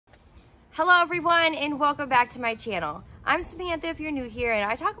Hello everyone and welcome back to my channel. I'm Samantha if you're new here, and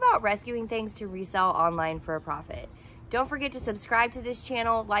I talk about rescuing things to resell online for a profit. Don't forget to subscribe to this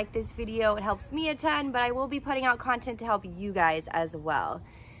channel, like this video, it helps me a ton, but I will be putting out content to help you guys as well.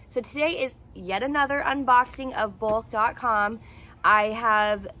 So today is yet another unboxing of BULQ.com.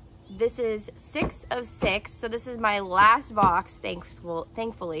 This is 6 of 6, so this is my last box,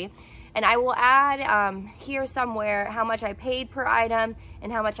 thankfully. And I will add here somewhere how much I paid per item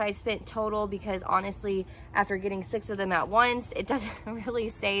and how much I spent total, because honestly, after getting 6 of them at once, it doesn't really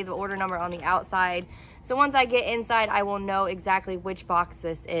say the order number on the outside. So once I get inside, I will know exactly which box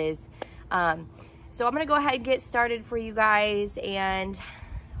this is. So I'm gonna go ahead and get started for you guys, and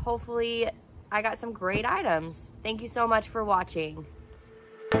hopefully I got some great items. Thank you so much for watching.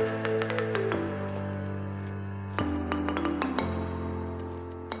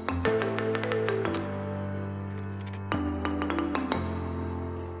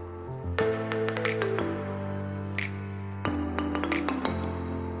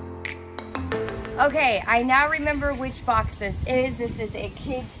 Okay, I now remember which box this is. This is a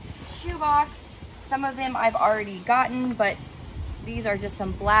kid's shoe box. Some of them I've already gotten, but these are just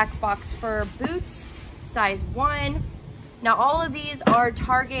some black fox fur boots, size 1. Now all of these are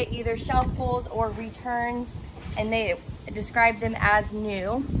Target, either shelf pulls or returns, and they describe them as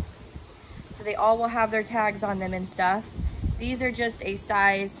new. So they all will have their tags on them and stuff. These are just a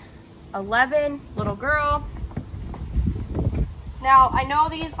size 11, little girl. Now, I know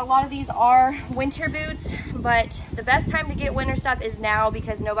a lot of these are winter boots, but the best time to get winter stuff is now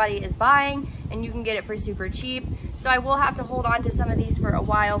because nobody is buying and you can get it for super cheap. So I will have to hold on to some of these for a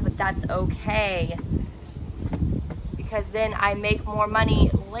while, but that's okay, because then I make more money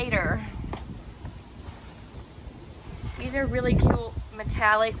later. These are really cute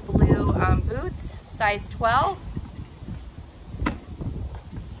metallic blue boots, size 12.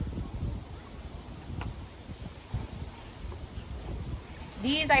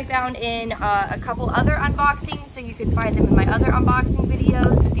 These I found in a couple other unboxings, so you can find them in my other unboxing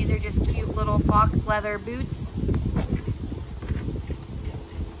videos, but these are just cute little fox leather boots.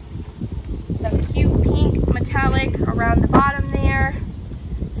 Some cute pink metallic around the bottom there.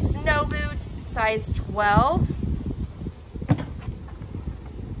 Snow boots, size 12.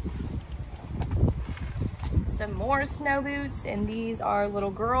 Some more snow boots, and these are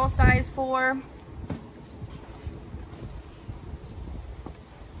little girl, size 4.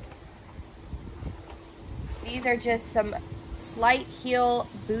 These are just some slight heel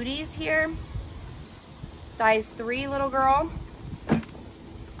booties here, size 3, little girl.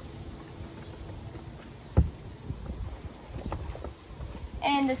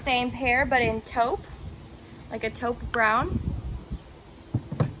 And the same pair, but in taupe, like a taupe brown.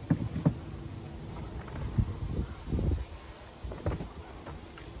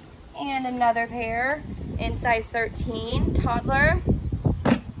 And another pair in size 13, toddler.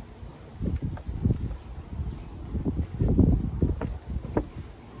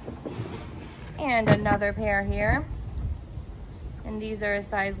 And another pair here, and these are a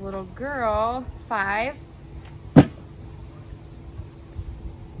size little girl, 5.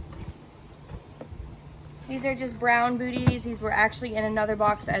 These are just brown booties. These were actually in another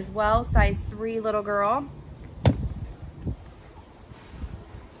box as well, size 3, little girl.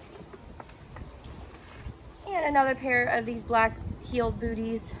 And another pair of these black heeled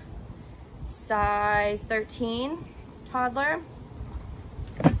booties, size 13, toddler.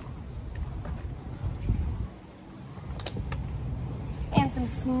 And some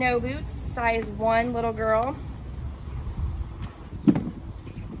snow boots, size 1, little girl. And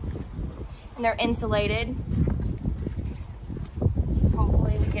they're insulated.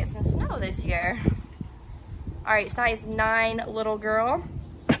 Hopefully we get some snow this year. All right, size 9, little girl.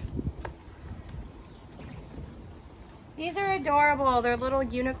 These are adorable. They're little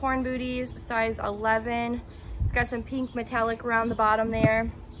unicorn booties, size 11. It's got some pink metallic around the bottom there.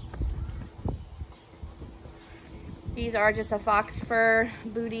 These are just a fox fur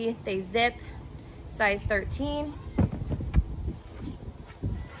booty. They zip, size 13.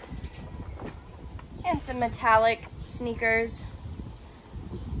 And some metallic sneakers.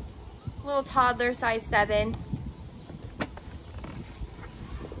 Little toddler, size 7.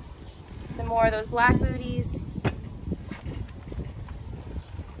 Some more of those black booties.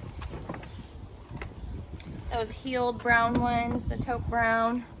 Those heeled brown ones, the taupe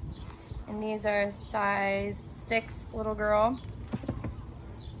brown. And these are size 6, little girl.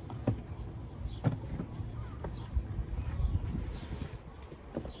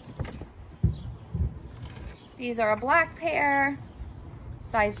 These are a black pair,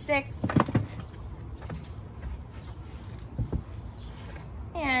 size 6.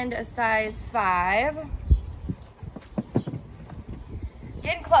 and a size 5.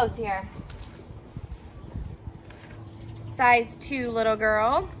 Getting close here. Size 2, little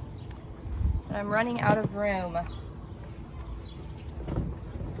girl. And I'm running out of room.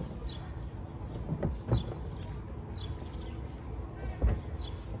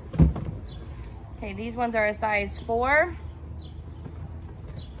 Okay, these ones are a size 4.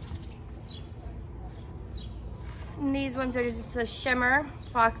 And these ones are just a shimmer,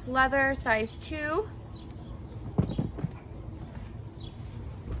 fox leather, size 2.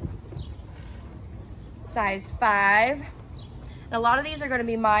 Size 5. And a lot of these are going to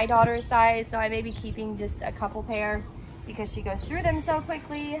be my daughter's size, so I may be keeping just a couple pair because she goes through them so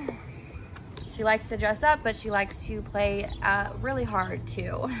quickly. She likes to dress up, but she likes to play really hard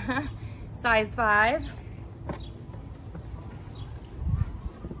too. Size 5.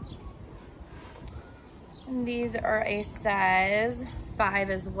 And these are a size 5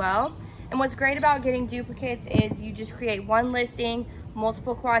 as well. And what's great about getting duplicates is you just create one listing,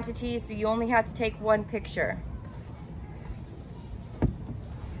 multiple quantities, so you only have to take one picture.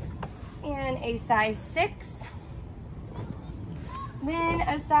 And a size 6. Then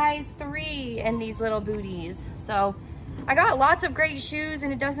a size 3 in these little booties. So I got lots of great shoes,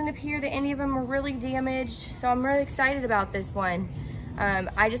 and it doesn't appear that any of them are really damaged, so I'm really excited about this one.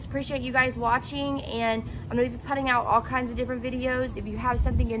 I just appreciate you guys watching, and I'm going to be putting out all kinds of different videos. If you have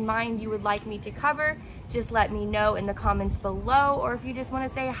something in mind you would like me to cover, just let me know in the comments below, or if you just want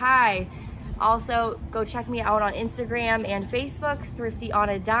to say hi. Also, go check me out on Instagram and Facebook, Thrifty on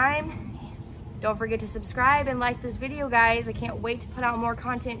a Dime. Don't forget to subscribe and like this video, guys. I can't wait to put out more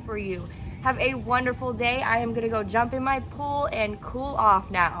content for you. Have a wonderful day. I am going to go jump in my pool and cool off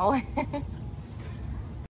now.